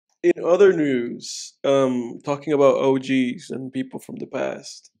in other news, talking about OGs and people from the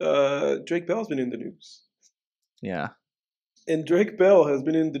past, Drake Bell's been in the news. Yeah. And Drake Bell has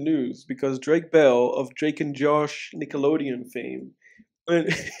been in the news because Drake Bell of Drake and Josh Nickelodeon fame, when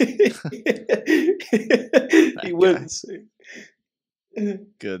he That went guy. missing.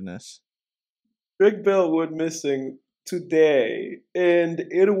 Goodness. Drake Bell went missing today, and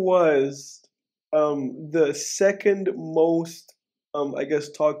it was the second most, I guess,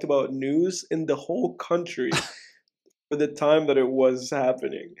 talked about news in the whole country for the time that it was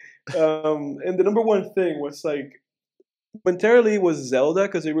happening. And the number one thing was like momentarily was Zelda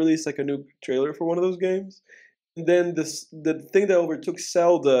because they released like a new trailer for one of those games. And then the thing that overtook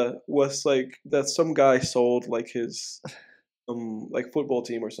Zelda was like that some guy sold like his like football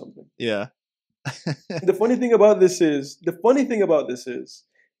team or something. Yeah. The funny thing about this is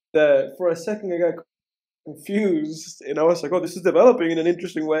that for a second I got confused and I was like, oh, this is developing in an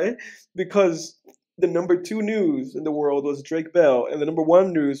interesting way because the number two news in the world was Drake Bell and the number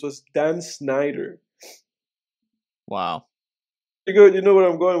one news was Dan Snyder. Wow. You know where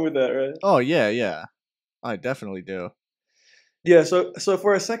I'm going with that, right? Oh yeah, yeah. I definitely do. Yeah, so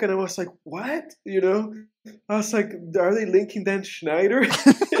for a second I was like, what? You know? I was like, are they linking Dan Schneider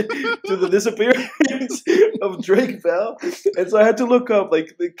to the disappearance of Drake Bell? And so I had to look up,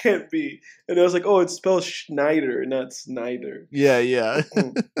 like, it can't be. And I was like, oh, it's spelled Schneider, not Snyder. Yeah, yeah.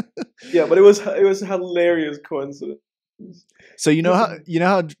 Yeah, but it was a hilarious coincidence. So you know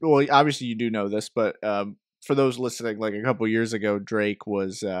how well obviously you do know this, but for those listening, like a couple years ago, Drake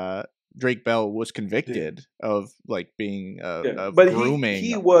Bell was Yeah, convicted of like being yeah. of But he grooming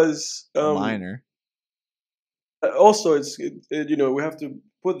he was a minor. also we have to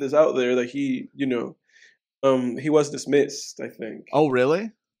put this out there that he was dismissed, I think. Oh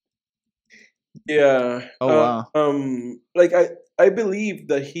really? Yeah. Oh wow. Like I believe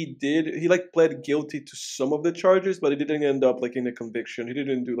that he like pled guilty to some of the charges, but he didn't end up like in a conviction. He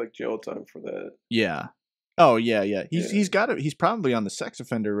didn't do like jail time for that. Yeah. Oh yeah, yeah. He's Yeah. got it. He's probably on the sex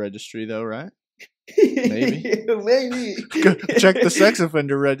offender registry though, right? Maybe. Maybe. Go check the sex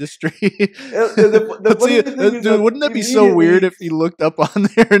offender registry. The Let's see, funny thing is dude. that Wouldn't that be so weird immediately if he looked up on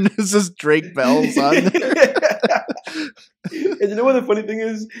there and it's just Drake Bell's on there? And you know what the funny thing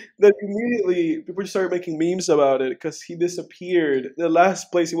is? That immediately people just started making memes about it because he disappeared. The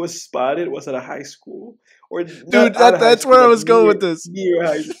last place he was spotted was at a high school, or Dude, not at a high that's school, where I like was going with near this. near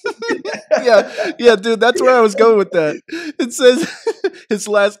high school. Yeah, yeah, dude, that's where I was going with that. It says his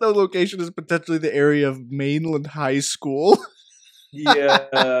last known location is potentially the area of Mainland High School.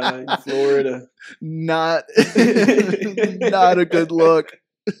 Yeah, in Florida. Not, not a good look.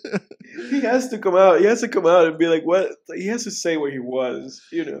 He has to come out. He has to come out and be like, "What?" He has to say where he was,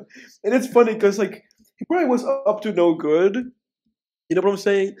 you know. And it's funny because like he probably was up to no good. You know what I'm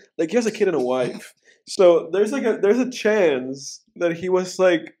saying? Like he has a kid and a wife, so there's a chance that he was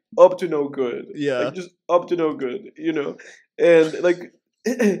like up to no good, Yeah, like just up to no good, you know, and like.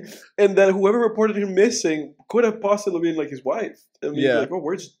 And that whoever reported him missing could have possibly been like his wife. And he'd be yeah, like, "Oh,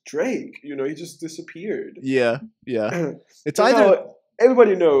 where's Drake? You know, he just disappeared." yeah, yeah. It's But either, now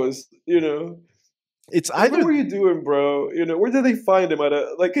everybody knows, you know. it's Like, what either. were you doing, bro? You know, where did they find him at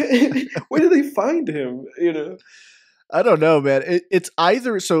a like? Where did they find him? You know. I don't know, man. It's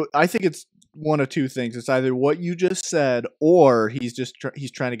either. So I think it's one of two things. It's either what you just said, or he's just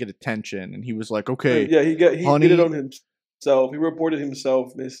he's trying to get attention, and he was like, "Okay, Yeah, he did it honey." on himself. He reported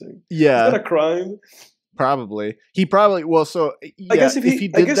himself missing. Is that Yeah, a crime? probably. He probably. Well, so I yeah, guess if if he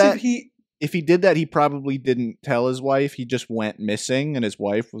he, I did guess if that, he, if he did that, he probably didn't tell his wife. He just went missing, and his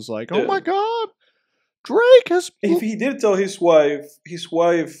wife was like, "Oh yeah, my god, Drake has." if he did tell his wife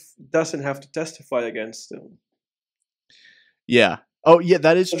doesn't have to testify against him. Yeah. Oh yeah,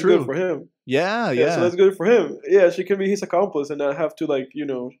 that is That's good true. for him. Yeah, Yeah, so yeah, that's good for him. Yeah, she can be his accomplice and not have to like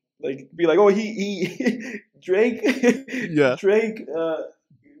like be like, oh he Drake yeah. Drake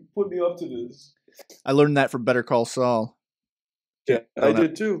put me up to this. I learned that from Better Call Saul. Yeah, I Don't have.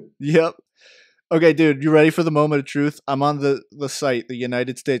 did too. Yep. Okay, dude, you ready for the moment of truth? I'm on the site, the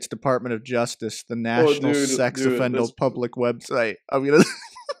United States Department of Justice, the Oh, National dude, Sex do it. Offender Let's Public website. I'm gonna,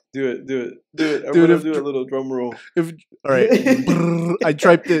 do it. I'm dude. gonna If do a little drum roll. if all right, brrr, I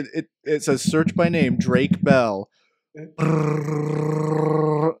typed it. It says search by name Drake Bell.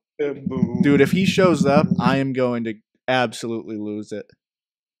 Brrr. Dude, if he shows up, I am going to absolutely lose it.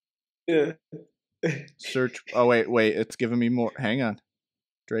 Yeah. Search. Oh wait, it's giving me more. Hang on,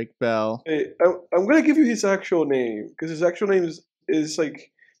 Drake Bell. Hey, I'm gonna give you his actual name because his actual name is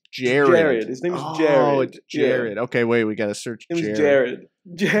like Jared. Jared. His name is Oh, Jared. it's Yeah, Jared. Okay, wait, we gotta search his name is Jared.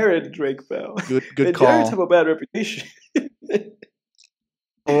 Jared. Jared Drake Bell. Good And Jareds have call. a bad reputation.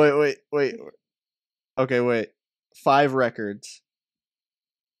 Oh, wait. Okay, wait. 5 records.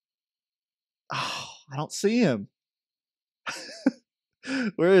 Oh, I don't see him.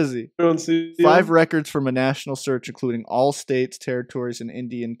 Where is he? I don't see 5 him. records from a national search, including all states, territories, and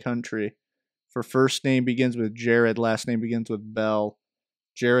Indian country. For first name begins with Jared, last name begins with Bell.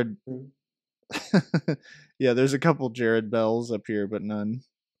 Jared. Yeah, there's a couple Jared Bells up here, but none.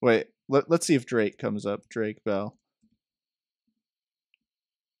 Wait, let's see if Drake comes up. Drake Bell.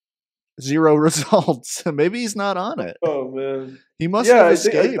 0 results. Maybe he's not on it. Oh man. He must Yeah, have I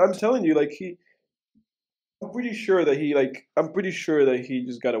think escaped. I'm telling you, like I'm pretty sure that he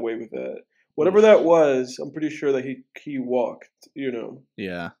just got away with that. Whatever that was, I'm pretty sure that he walked. You know.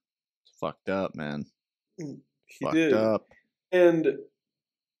 Yeah, it's fucked up, man. He Fucked did. up. And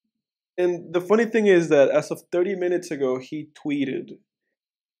the funny thing is that as of 30 minutes ago, he tweeted.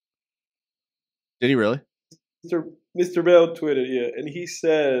 Did he really? Mr. Bell tweeted, yeah, and he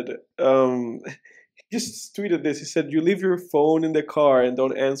said, he just tweeted this. He said, "You leave your phone in the car and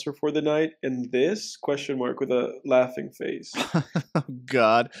don't answer for the night." And this question mark with a laughing face. Oh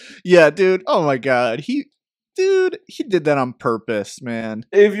God, yeah, dude. Oh my God, he did that on purpose, man.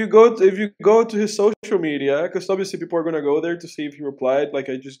 If you go to his social media, because obviously people are gonna go there to see if he replied, like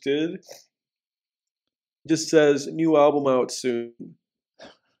I just did. It just says new album out soon.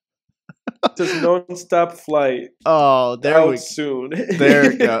 It says nonstop flight. Oh, there out we soon.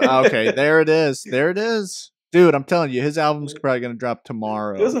 There go. Okay, there it is. There it is, dude. I'm telling you, his album's probably gonna drop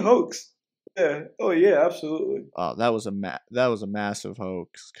tomorrow. It was a hoax. Yeah. Oh yeah, absolutely. Oh, that was a massive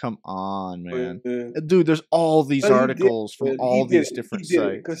hoax. Come on, man. Yeah. Dude, there's all these But articles from all these different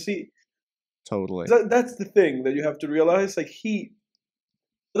sites. Because Totally. that's the thing that you have to realize. Like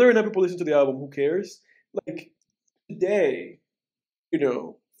whether or not people listen to the album, who cares? Like today, you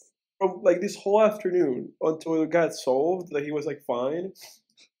know, from like this whole afternoon until it got solved, that he was like fine.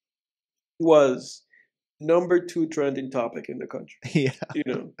 He was number 2 trending topic in the country. Yeah. You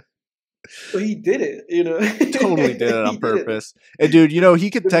know. So he did it, you know. Totally did it on purpose. And dude, you know, he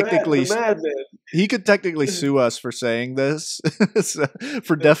could technically the madman. He could technically sue us for saying this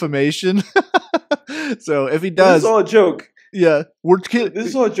for defamation. So if he does, This is all a joke. yeah, This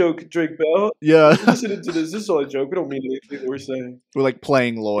is all a joke, Drake Bell. Yeah, Listening to this is all a joke. We don't mean anything that we're saying. we're like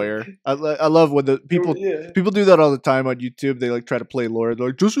playing lawyer. I love when the people do that all the time on YouTube. They like try to play lawyer. They're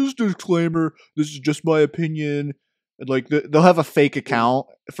like, just as a disclaimer, this is just my opinion. And like they'll have a fake account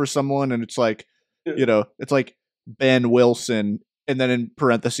for someone, and it's like, you know, it's like Ben Wilson, and then in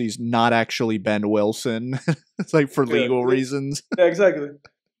parentheses, not actually Ben Wilson. It's like for legal reasons. Yeah, exactly.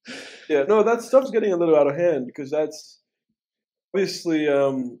 Yeah, no, that stuff's getting a little out of hand because that's obviously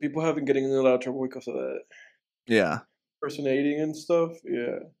people have been getting in a lot of trouble because of that. Yeah. Impersonating and stuff.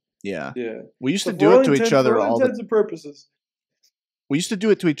 Yeah. Yeah. Yeah. We used to do it to each other all intents and purposes. We used to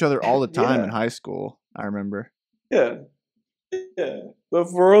do it to each other all the time in high school, I remember. Yeah. Yeah. But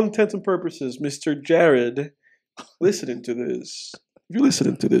for all intents and purposes, Mr. Jared, listening to this. If you're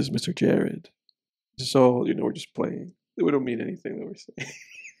listening to this, Mr. Jared, this is all, you know, we're just playing. We don't mean anything that we're saying.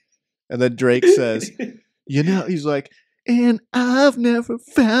 And then Drake says, you know, he's like, and I've never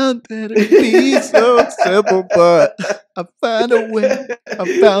found that it'd be so simple, but I found a way.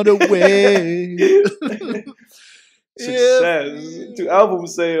 I found a way. Success to album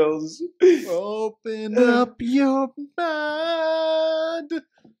sales. Open up your mind.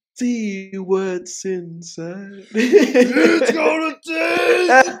 See what's inside. It's gonna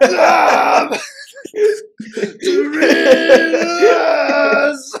take time to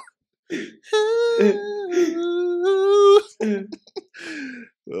realize.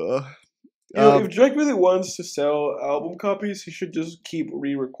 If Drake really wants to sell album copies, he should just keep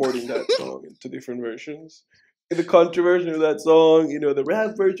re-recording that song into different versions. The country version of that song, you know, the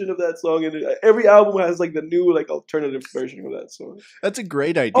rap version of that song, and every album has like the new, like alternative version of that song. That's a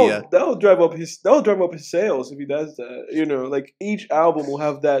great idea. Oh, that'll drive up his sales if he does that. You know, like each album will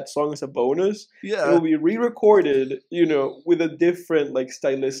have that song as a bonus. Yeah, it will be re-recorded. You know, with a different like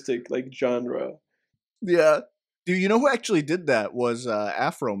stylistic like genre. Yeah, dude, you know who actually did that was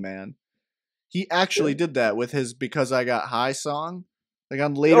Afro Man. He actually did that with his "Because I Got High" song. Like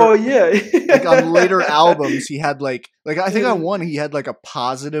on later, like on later albums, he had like I think on one he had like a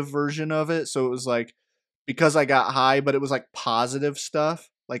positive version of it, so it was like because I got high, but it was like positive stuff,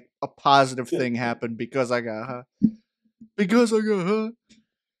 like a positive thing happened because I got high, because I got high,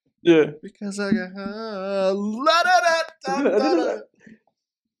 because I got high.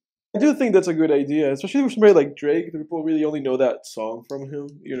 I do think that's a good idea, especially for somebody like Drake. People really only know that song from him,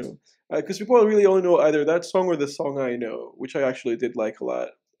 you know. Because people really only know either that song or the song I Know, which I actually did like a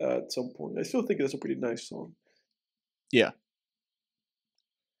lot at some point. I still think that's a pretty nice song. Yeah.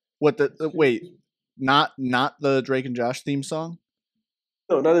 What wait, not the Drake and Josh theme song?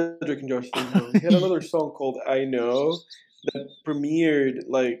 No, not the Drake and Josh theme song. He had another song called "I Know" that premiered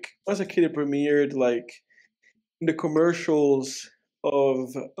like as a kid. It premiered like in the commercials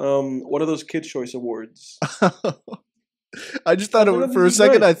of one of those Kids Choice Awards. I just thought for a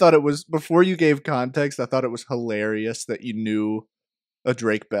second. I thought it was before you gave context. I thought it was hilarious that you knew a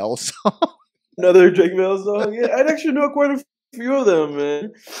Drake Bell song. Another Drake Bell song. Yeah, I'd actually know quite a few of them,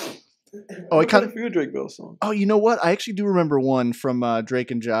 man. I kind of a few Drake Bell songs. Oh, you know what? I actually do remember one from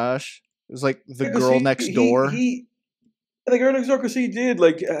Drake and Josh. It was like the girl next door. The girl next door, because he did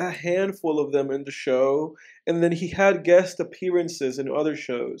like a handful of them in the show, and then he had guest appearances in other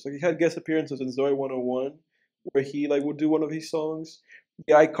shows. Like he had guest appearances in Zoey 101, where he like would do one of his songs.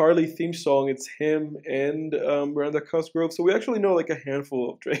 The iCarly theme song, it's him and Miranda Cosgrove. So we actually know like a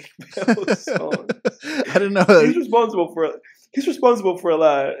handful of Drake Bell songs. I didn't know he's responsible for a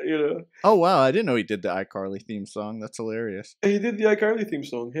lot, you know. Oh wow, I didn't know he did the iCarly theme song. That's hilarious. He did the iCarly theme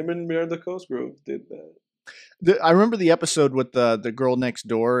song. Him and Miranda Cosgrove did that. I remember the episode with the girl next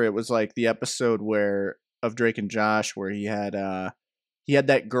door. It was like the episode of Drake and Josh where he had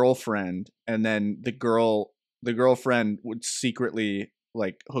that girlfriend, and then the girlfriend would secretly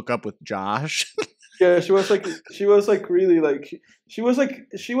like hook up with Josh. Yeah, she was just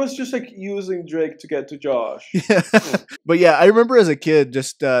like using Drake to get to Josh. Yeah. But yeah, I remember as a kid,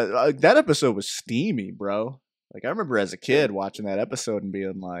 just that episode was steamy, bro. Like I remember as a kid watching that episode and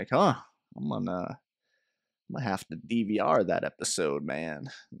being like, "Huh, I'm gonna have to DVR that episode, man."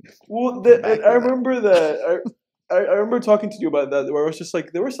 Well, I remember that. I remember talking to you about that, where it was just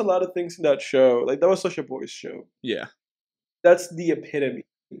like there was a lot of things in that show. Like that was such a boys' show. Yeah, that's the epitome.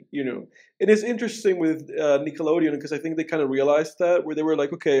 You know, it is interesting with Nickelodeon because I think they kind of realized that, where they were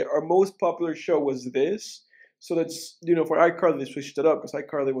like, okay, our most popular show was this, so that's, you know, for iCarly they switched it up because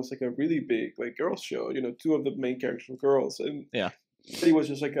iCarly was like a really big like girls show. You know, two of the main characters were girls, and yeah, Freddie was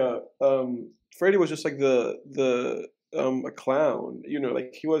just like a clown. You know,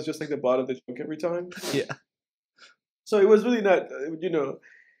 like he was just like the butt of the joke every time. Yeah. So it was really not, you know.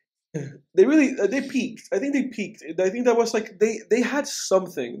 They peaked. I think they peaked. I think that was like they had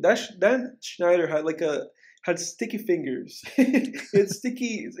something. Dan Schneider had sticky fingers. He had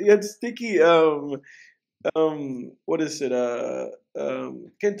sticky what is it?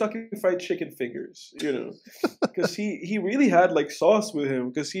 Kentucky Fried Chicken fingers, you know. Because he really had like sauce with him,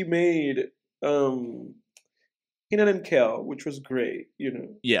 because he made Kenan and Kel, which was great, you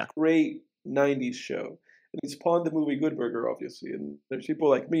know. Yeah. Great 90s show. And he spawned the movie Good Burger, obviously. And there's people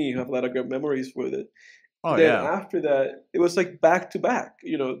like me who have a lot of good memories with it. Oh, then yeah. After that, it was like back to back.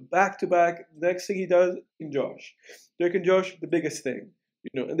 You know, back to back. Next thing he does, in Josh. Drake and Josh, the biggest thing.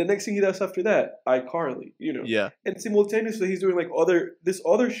 You know, and the next thing he does after that, iCarly. You know, yeah. And simultaneously, he's doing like other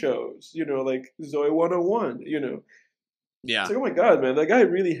shows. You know, like Zoey 101. You know, yeah. It's like, oh my god, man, that guy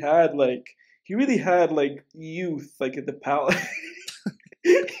really had like youth like at the palette.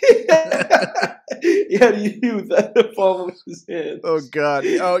 He had youth at the palm of his hand. Oh god.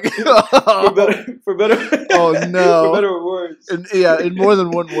 Oh, for better. Oh no. For better or worse. In more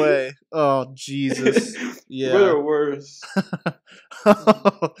than one way. Oh Jesus. Yeah. For better or worse.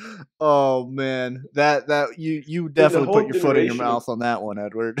 Oh man, that you definitely put your foot in your mouth on that one,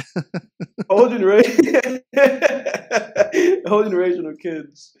 Edward. Whole generation of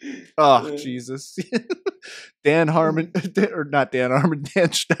kids. Oh yeah. Jesus. Dan Harmon, or not Dan Harmon,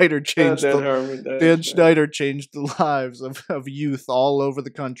 Dan Schneider changed Dan Schneider changed the lives of youth all over the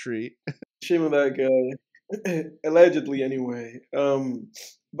country. Shame on that guy. Allegedly, anyway.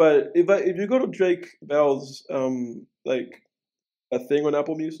 But if you go to Drake Bell's like a thing on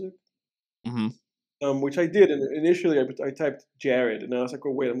Apple Music, mm-hmm. Which I did, and initially I typed Jared, and I was like,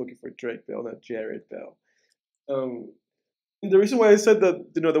 oh wait, I'm looking for Drake Bell, not Jared Bell. The reason why I said that,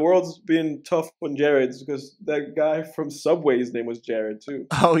 you know, the world's been tough on Jared is because that guy from Subway's name was Jared too.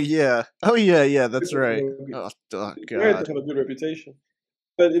 Oh yeah, that's right. Oh god, Jared have a good reputation.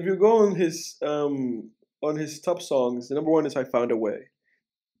 But if you go on his top songs, the number one is "I Found a Way."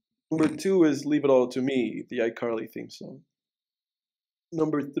 Number two is "Leave It All to Me," the iCarly theme song.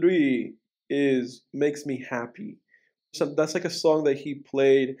 Number three is "Makes Me Happy." So that's like a song that he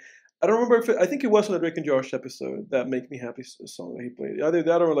played. I don't remember I think it was on the Drake and Josh episode, that "Make Me Happy" song that he played. Either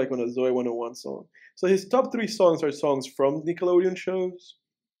that or like on a Zoey 101 song. So his top three songs are songs from Nickelodeon shows.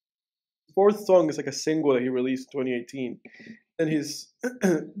 Fourth song is like a single that he released in 2018. And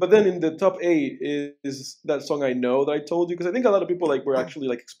but then in the top 8 is that song "I Know" that I told you, because I think a lot of people like were actually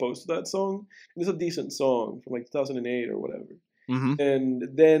like exposed to that song. And it's a decent song from like 2008 or whatever. Mm-hmm. And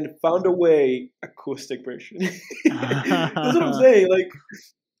then "Found a Way" acoustic version. That's what I'm saying. Like,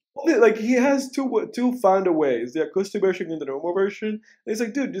 Like he has two found a ways, the acoustic version and the normal version. And he's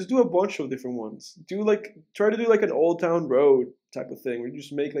like, dude, just do a bunch of different ones. Try to do like an Old Town Road type of thing where you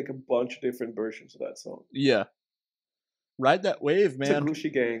just make like a bunch of different versions of that song. Yeah. Ride that wave, man. It's a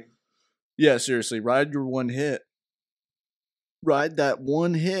Gucci Gang. Yeah, seriously, ride your one hit. Ride that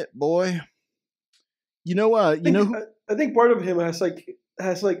one hit, boy. You know what? I think part of him has like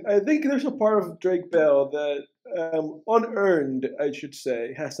I think there's a part of Drake Bell that unearned, I should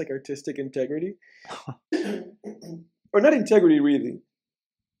say, has like artistic integrity. Or not integrity really.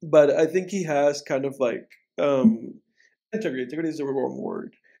 But I think he has kind of like integrity. Integrity is the wrong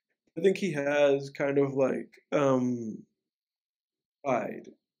word. I think he has kind of like pride.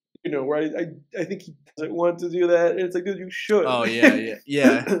 Where I think he doesn't want to do that. And it's like, dude, you should. Oh yeah.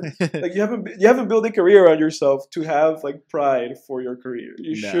 Like you haven't built a career on yourself to have like pride for your career.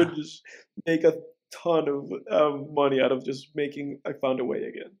 You should just make a ton of money out of just making I found a way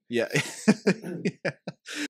again. Yeah.